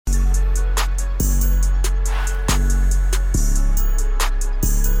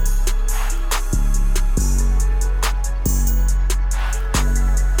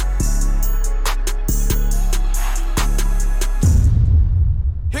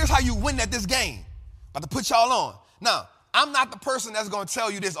here's how you win at this game. About to put y'all on. Now, I'm not the person that's going to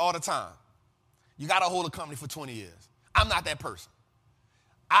tell you this all the time. You got to hold a company for 20 years. I'm not that person.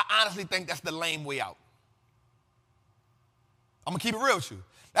 I honestly think that's the lame way out. I'm going to keep it real with you.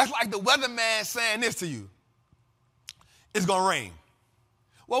 That's like the weatherman saying this to you. It's going to rain.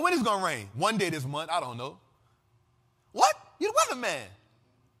 Well, when is it going to rain? One day this month. I don't know. What? You're the weatherman.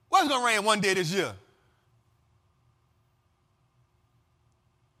 When is it going to rain one day this year?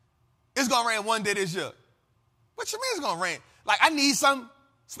 It's going to rain one day this year. What you mean it's going to rain? Like, I need some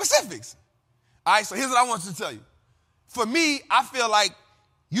specifics. All right, so here's what I want you to tell you. For me, I feel like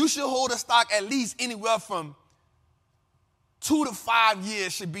you should hold a stock at least anywhere from 2 to 5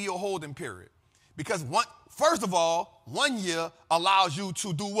 years should be your holding period. Because first of all, 1 year allows you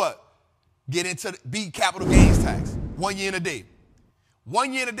to do what? Beat capital gains tax. 1 year and a day.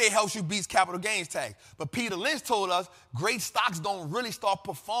 1 year and a day helps you beat capital gains tax. But Peter Lynch told us great stocks don't really start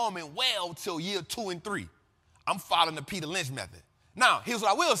performing well till year 2 and 3. I'm following the Peter Lynch method. Now, here's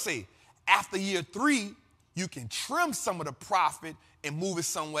what I will say. After year 3, you can trim some of the profit and move it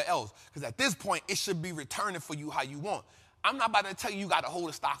somewhere else. Because at this point, it should be returning for you how you want. I'm not about to tell you got to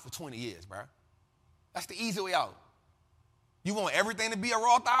hold a stock for 20 years, bro. That's the easy way out. You want everything to be a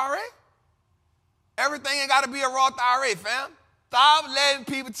Roth IRA? Everything ain't got to be a Roth IRA, fam. Stop letting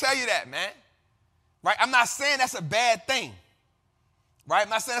people tell you that, man. Right? I'm not saying that's a bad thing. Right? I'm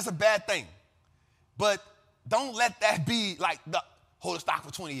not saying that's a bad thing. But don't let that be like the hold a stock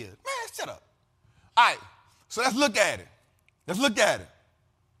for 20 years. Man, shut up. All right, so let's look at it. Let's look at it.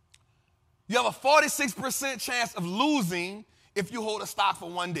 You have a 46% chance of losing if you hold a stock for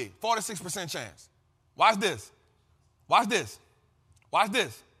 1 day. 46% chance. Watch this. Watch this. Watch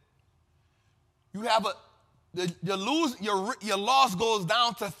this. You have your loss goes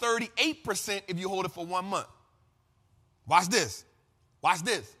down to 38% if you hold it for 1 month. Watch this. Watch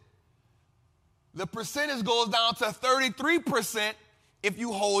this. The percentage goes down to 33% if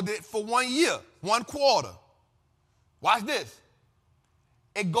you hold it for 1 year, 1 quarter. Watch this.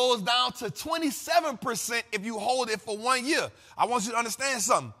 It goes down to 27% if you hold it for 1 year. I want you to understand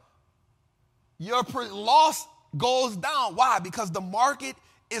something. Your loss goes down. Why? Because the market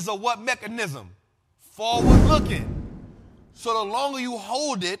is a what mechanism? Forward looking. So the longer you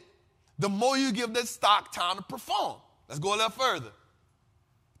hold it, the more you give the stock time to perform. Let's go a little further.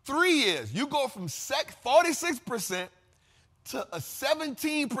 3 years, you go from 46% to a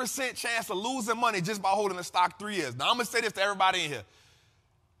 17% chance of losing money just by holding the stock 3 years. Now, I'm going to say this to everybody in here.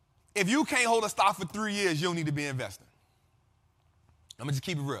 If you can't hold a stock for 3 years, you don't need to be investing. I'm going to just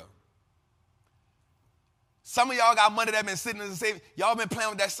keep it real. Some of y'all got money that been sitting in the savings. Y'all been playing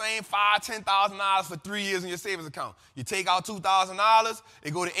with that same $5,000, $10,000 for 3 years in your savings account. You take out $2,000,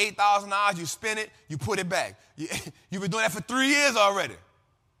 it go to $8,000, you spend it, you put it back. You've been doing that for 3 years already.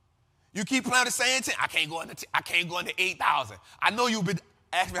 You keep playing the same thing. I can't go into 8,000. I know you've been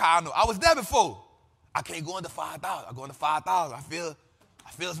asking me how I know. I was there before. I can't go into 5,000. I go into 5,000. I feel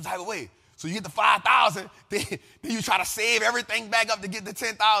some type of way. So you get the 5,000, then you try to save everything back up to get the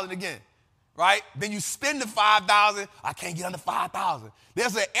 10,000 again, right? Then you spend the 5,000. I can't get under 5,000.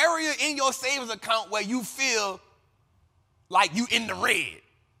 There's an area in your savings account where you feel like you in the red,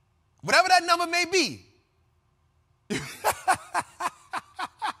 whatever that number may be.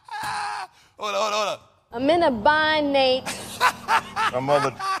 Hold up. I'm in a bind, Nate. My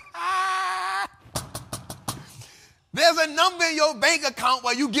mother. There's a number in your bank account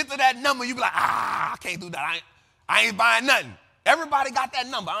where you get to that number, you be like, I can't do that. I ain't buying nothing. Everybody got that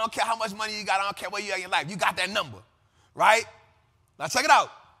number. I don't care how much money you got. I don't care where you are in your life. You got that number, right? Now check it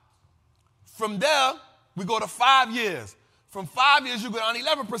out. From there, we go to 5 years. From 5 years, you go down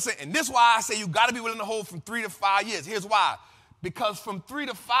 11%. And this is why I say you got to be willing to hold from 3 to 5 years. Here's why. Because from 3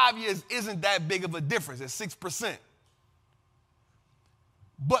 to 5 years isn't that big of a difference. It's 6%.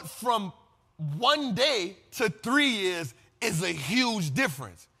 But from 1 day to 3 years is a huge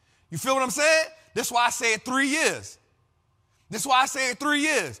difference. You feel what I'm saying? That's why I say 3 years. That's why I say 3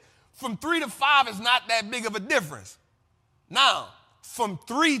 years. From 3 to 5 is not that big of a difference. Now, from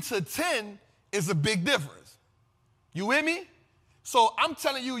 3 to 10 is a big difference. You with me? So I'm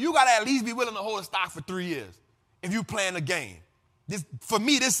telling you, you got to at least be willing to hold a stock for 3 years if you playing the game. For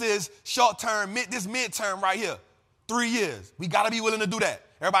me, this is short-term, this midterm right here. 3 years. We got to be willing to do that.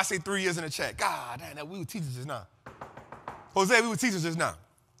 Everybody say 3 years in the chat. God, damn, we were teachers just now. Jose, we were teachers just now.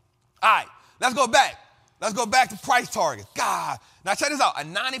 All right, let's go back. Let's go back to price targets. God. Now check this out. A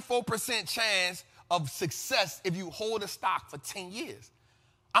 94% chance of success if you hold a stock for 10 years.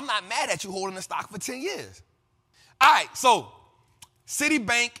 I'm not mad at you holding a stock for 10 years. All right, so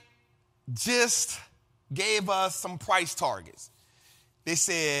Citibank just gave us some price targets. They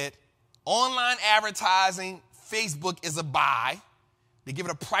said online advertising, Facebook is a buy. They give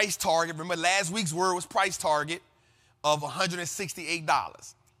it a price target. Remember last week's word was price target of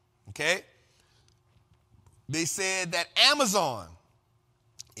 $168. Okay? They said that Amazon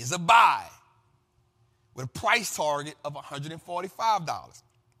is a buy with a price target of $145.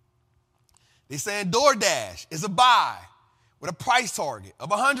 They saying DoorDash is a buy with a price target of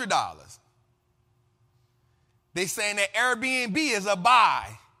 $100. They saying that Airbnb is a buy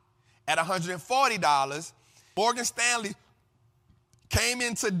at $140. Morgan Stanley came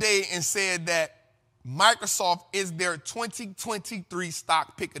in today and said that Microsoft is their 2023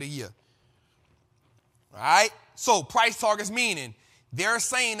 stock pick of the year. All right? So price targets meaning they're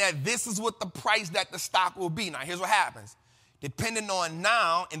saying that this is what the price that the stock will be. Now, here's what happens. Depending on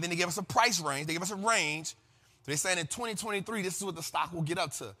now, and then they give us a price range. They give us a range. So they're saying in 2023, this is what the stock will get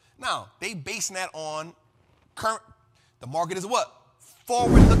up to. Now, they basing that on current. The market is what?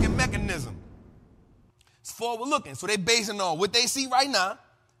 Forward-looking mechanism. It's forward-looking. So they're basing on what they see right now,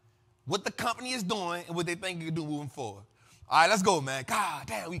 what the company is doing, and what they think it can do moving forward. All right, let's go, man. God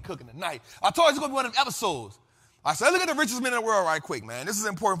damn, we cooking tonight. I told you it's going to be one of them episodes. All right, so let's look at the richest men in the world right quick, man. This is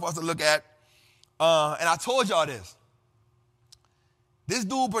important for us to look at. And I told y'all this. This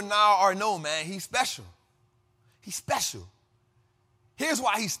dude, Bernard Arnault, man, he's special. He's special. Here's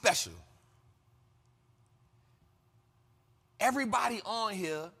why he's special. Everybody on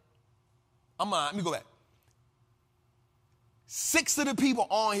here, let me go back. 6 of the people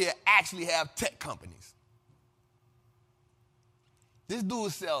on here actually have tech companies. This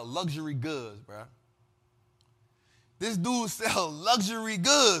dude sells luxury goods, bro. This dude sells luxury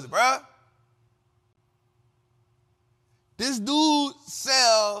goods, bro. This dude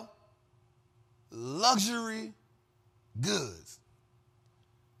sells luxury goods.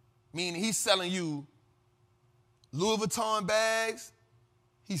 Meaning he's selling you Louis Vuitton bags.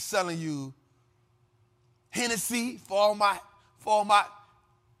 He's selling you Hennessy for all my,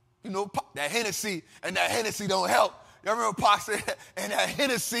 that Hennessy, and that Hennessy don't help. Y'all remember Pop said, and that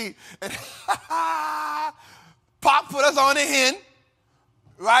Hennessy, and Pop put us on the hen,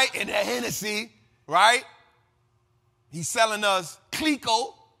 right? And that Hennessy, right? He's selling us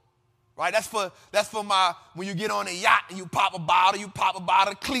Clico, right? That's for my, when you get on a yacht and you pop a bottle of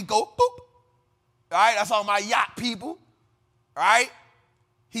Clico, boop. Right? That's all my yacht people, right?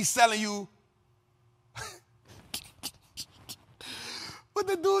 He's selling you. What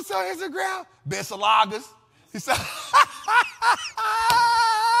the dude sell on Instagram? Bensalagas. He sell.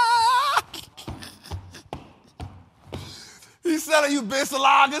 He's selling you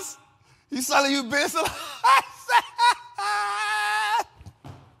Bensalagas. He's selling you Bensalagas.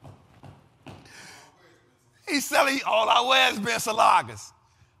 He's selling you, all I wear is Bensalagas.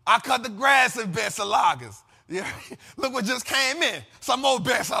 I cut the grass in Bensalagas. Yeah. Look what just came in. Some more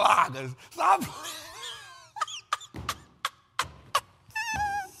Bensalagas.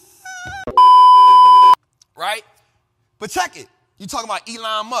 Right? But check it. You talking about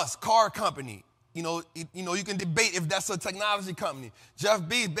Elon Musk, car company. You can debate if that's a technology company. Jeff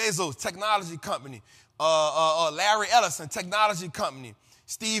Bezos, technology company. Larry Ellison, technology company.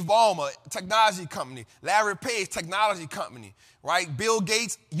 Steve Ballmer, technology company. Larry Page, technology company, right? Bill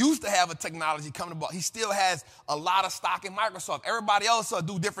Gates used to have a technology company, but he still has a lot of stock in Microsoft. Everybody else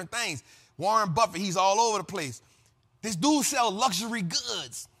do different things. Warren Buffett, he's all over the place. This dude sells luxury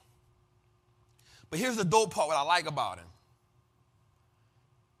goods. But here's the dope part, what I like about him.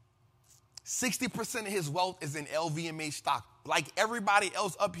 60% of his wealth is in LVMH stock. Like everybody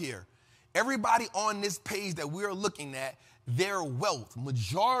else up here, everybody on this page that we're looking at, their wealth,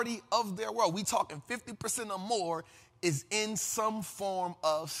 majority of their wealth, we talking 50% or more, is in some form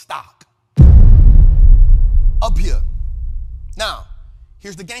of stock. Up here. Now,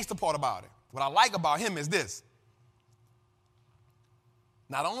 here's the gangster part about it. What I like about him is this.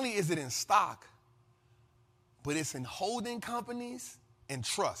 Not only is it in stock, but it's in holding companies and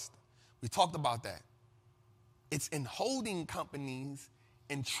trust. We talked about that. It's in holding companies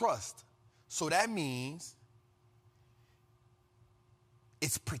and trust. So that means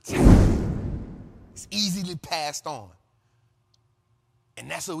it's protected. It's easily passed on. And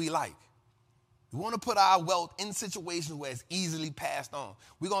that's what we like. We want to put our wealth in situations where it's easily passed on.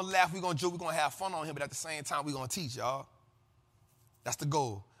 We're going to laugh, we're going to joke, we're going to have fun on here, but at the same time, we're going to teach, y'all. That's the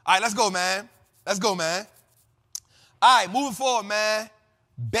goal. All right, let's go, man. Let's go, man. All right, moving forward, man.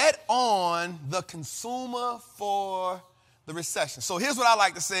 Bet on the consumer for the recession. So here's what I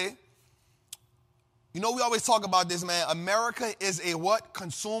like to say. You know, we always talk about this, man. America is a what?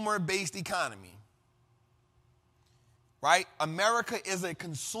 Consumer-based economy. Right? America is a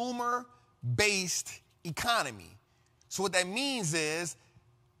consumer-based economy. So what that means is,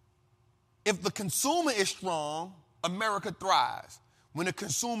 if the consumer is strong, America thrives. When the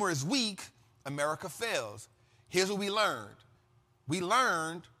consumer is weak, America fails. Here's what we learned. We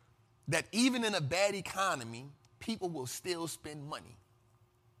learned that even in a bad economy, people will still spend money.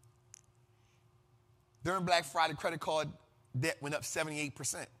 During Black Friday, credit card debt went up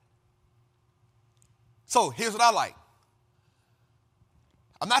 78%. So here's what I like.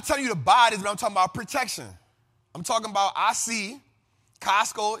 I'm not telling you to buy this, but I'm talking about protection. I'm talking about, I see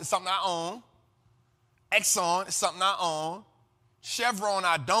Costco is something I own. Exxon is something I own. Chevron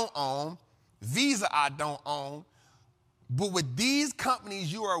I don't own. Visa I don't own. But with these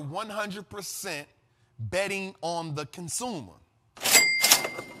companies, you are 100% betting on the consumer.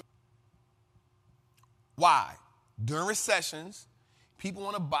 Why? During recessions, people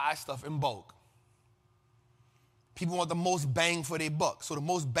want to buy stuff in bulk. People want the most bang for their buck. So the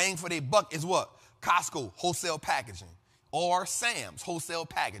most bang for their buck is what? Costco, wholesale packaging. Or Sam's, wholesale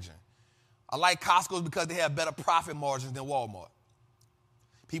packaging. I like Costco's because they have better profit margins than Walmart.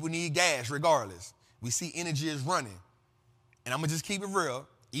 People need gas regardless. We see energy is running. And I'm going to just keep it real.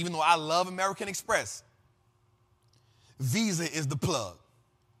 Even though I love American Express, Visa is the plug.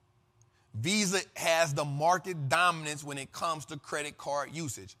 Visa has the market dominance when it comes to credit card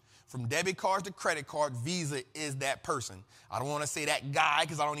usage. From debit cards to credit card, Visa is that person. I don't want to say that guy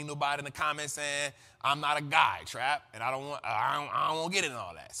because I don't need nobody in the comments saying I'm not a guy, Trap, and I don't want to get into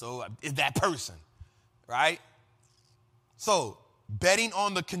all that. So it's that person, right? So betting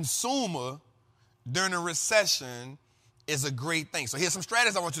on the consumer during a recession is a great thing. So here's some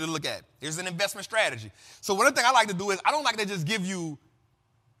strategies I want you to look at. Here's an investment strategy. So one thing I like to do is I don't like to just give you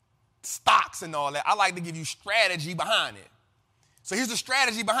stocks and all that. I like to give you strategy behind it. So here's the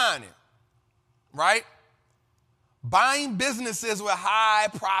strategy behind it, right? Buying businesses with high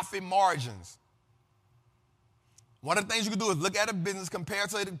profit margins. One of the things you can do is look at a business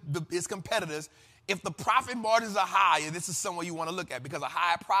compared to its competitors. If the profit margins are higher, this is somewhere you want to look at, because a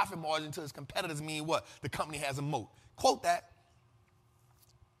high profit margin to its competitors mean what? The company has a moat. Quote that.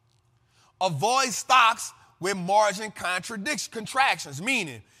 Avoid stocks with margin contractions,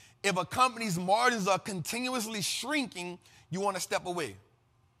 meaning if a company's margins are continuously shrinking, you want to step away.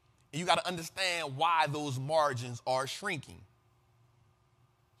 And you got to understand why those margins are shrinking.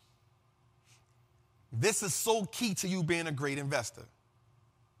 This is so key to you being a great investor.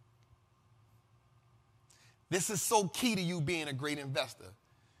 This is so key to you being a great investor.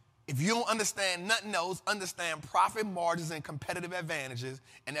 If you don't understand nothing else, understand profit margins and competitive advantages,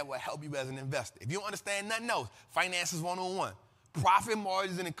 and that will help you as an investor. If you don't understand nothing else, finances 101. Profit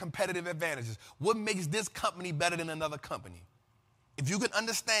margins and competitive advantages. What makes this company better than another company? If you can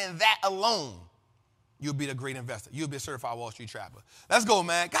understand that alone, you'll be a great investor. You'll be a certified Wall Street trapper. Let's go,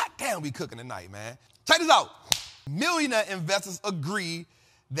 man. God damn, we cooking tonight, man. Check this out. Millionaire investors agree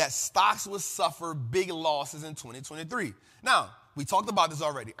that stocks will suffer big losses in 2023. Now, we talked about this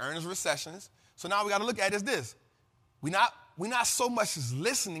already, earnings recessions. So now we got to look at this. We're not so much as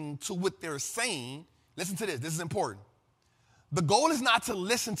listening to what they're saying. Listen to this. This is important. The goal is not to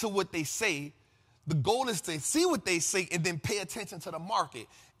listen to what they say. The goal is to see what they say and then pay attention to the market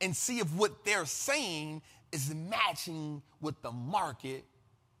and see if what they're saying is matching what the market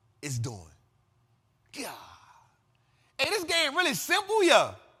is doing. God. Hey, this game really simple,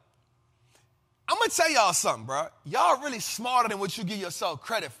 yeah. I'm going to tell y'all something, bro. Y'all really smarter than what you give yourself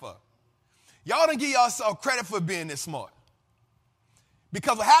credit for. Y'all don't give yourself credit for being this smart.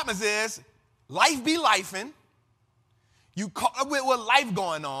 Because what happens is, life be lifing. You caught up with what life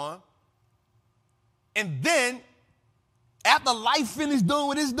going on. And then, after life finished doing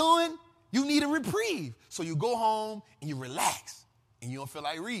what it's doing, you need a reprieve. So you go home and you relax. And you don't feel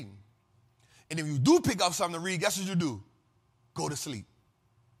like reading. And if you do pick up something to read, guess what you do? Go to sleep.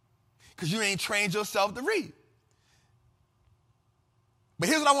 Because you ain't trained yourself to read. But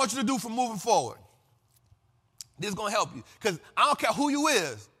here's what I want you to do for moving forward. This is going to help you. Because I don't care who you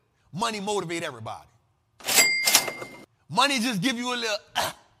is, money motivate everybody. Money just give you a little,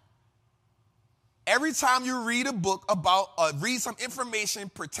 Every time you read a book about, read some information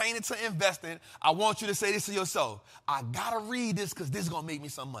pertaining to investing, I want you to say this to yourself. I got to read this because this is going to make me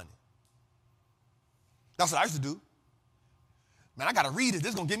some money. That's what I used to do. Man, I got to read it. This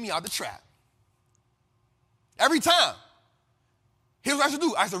is going to get me out the trap. Every time. Here's what I used to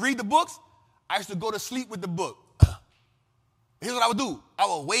do. I used to read the books. I used to go to sleep with the book. Here's what I would do. I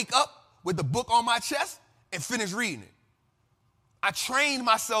would wake up with the book on my chest and finish reading it. I trained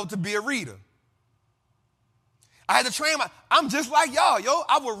myself to be a reader. I had to train I'm just like y'all, yo.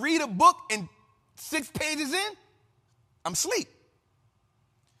 I would read a book and 6 pages in, I'm asleep.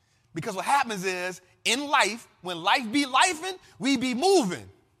 Because what happens is, in life, when life be lifing, we be moving.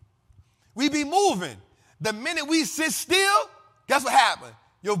 We be moving. The minute we sit still, guess what happens?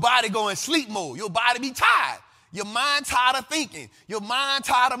 Your body go in sleep mode. Your body be tired. Your mind tired of thinking. Your mind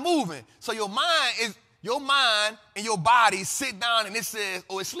tired of moving. So your mind and your body sit down and it says,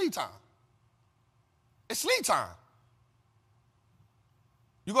 oh, it's sleep time. It's sleep time.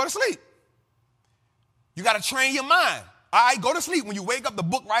 You go to sleep. You got to train your mind. All right, go to sleep. When you wake up, the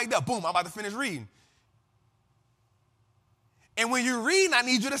book right there, boom, I'm about to finish reading. And when you're reading, I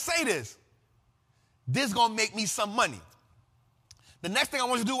need you to say this. This is going to make me some money. The next thing I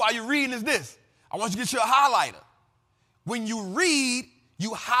want you to do while you're reading is this. I want you to get you a highlighter. When you read,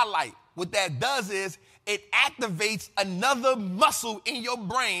 you highlight. What that does is it activates another muscle in your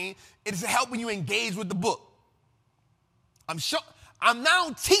brain. It's helping you engage with the book. I'm now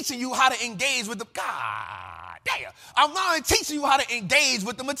teaching you how to engage with the, God damn. I'm now teaching you how to engage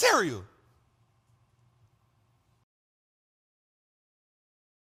with the material.